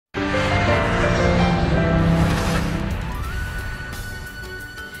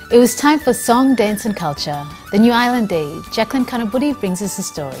It was time for song, dance and culture. The New Island Day. Jacqueline Kanabudi brings us the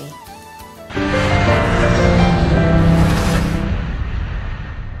story.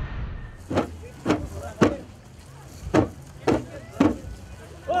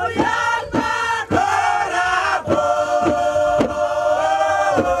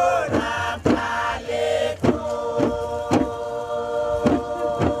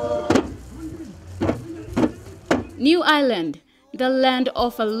 New Island, the land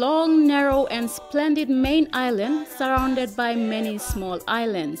of a long, narrow and splendid main island surrounded by many small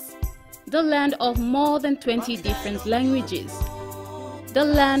islands. The land of more than 20 different languages. The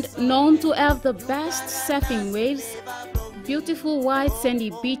land known to have the best surfing waves, beautiful white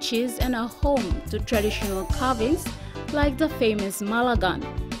sandy beaches and a home to traditional carvings like the famous Malagan,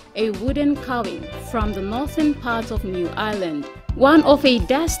 a wooden carving from the northern part of New Island. One of a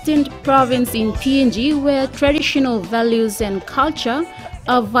distinct province in PNG where traditional values and culture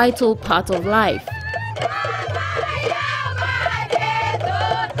are a vital part of life.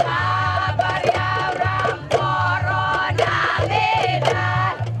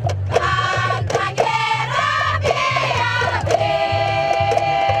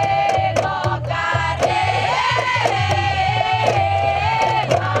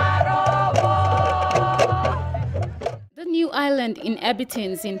 Island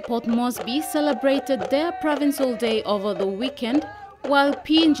inhabitants in Port Moresby celebrated their provincial day over the weekend, while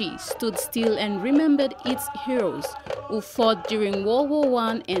PNG stood still and remembered its heroes who fought during World War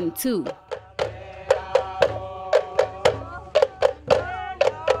I and II.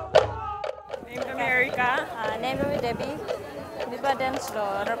 Name America. Name Debbie. Dependents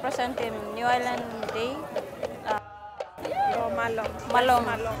representing New Island Day.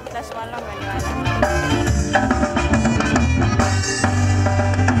 Malong. That's Malong and New Island.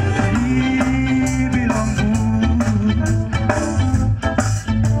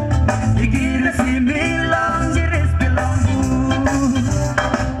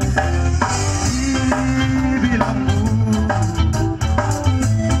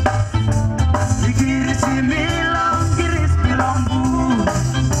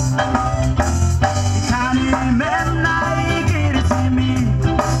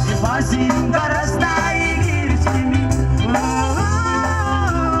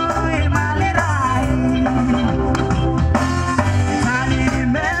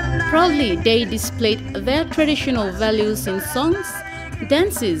 Proudly, they displayed their traditional values in songs,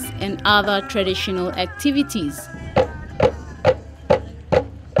 dances, and other traditional activities.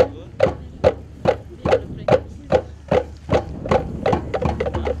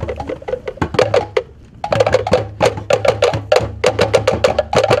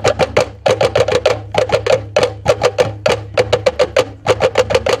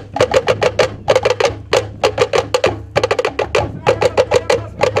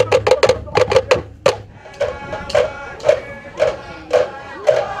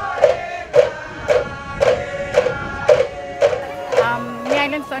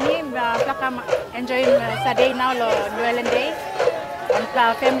 Enjoying Saturday now New Island Day.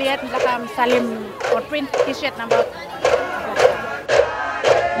 And family at Salim or print T-shirt number.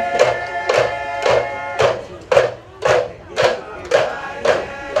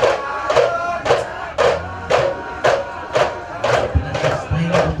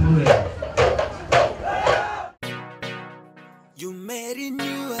 You made it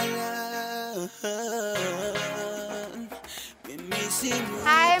New Island.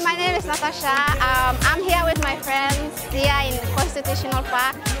 Hi, my name is Natasha. I'm here with my friends here in Constitutional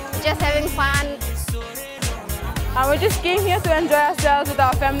Park, just having fun. We just came here to enjoy ourselves with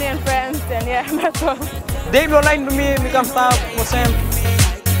our family and friends, and yeah, that's all. Dave online to me, become staff, Muslim.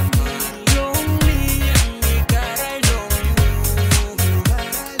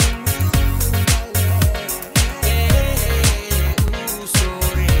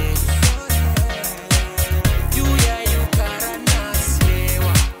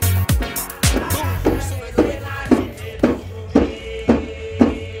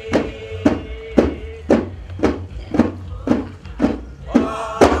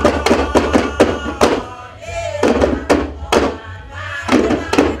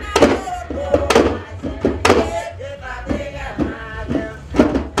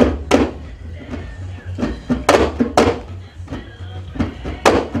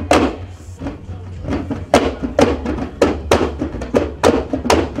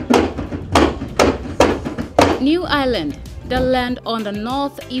 New Island, the land on the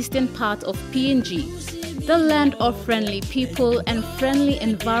northeastern part of PNG, the land of friendly people and friendly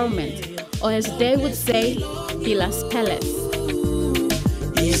environment, or as they would say, Pilas Palace.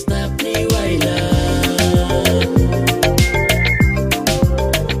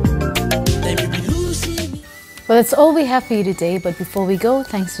 Well, that's all we have for you today, but before we go,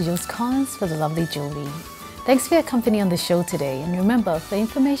 thanks to Jose Collins for the lovely jewelry. Thanks for your company on the show today, and remember, for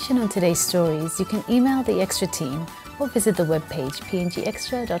information on today's stories, you can email the Extra team or visit the webpage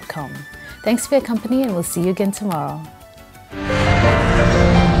pngextra.com. Thanks for your company, and we'll see you again tomorrow.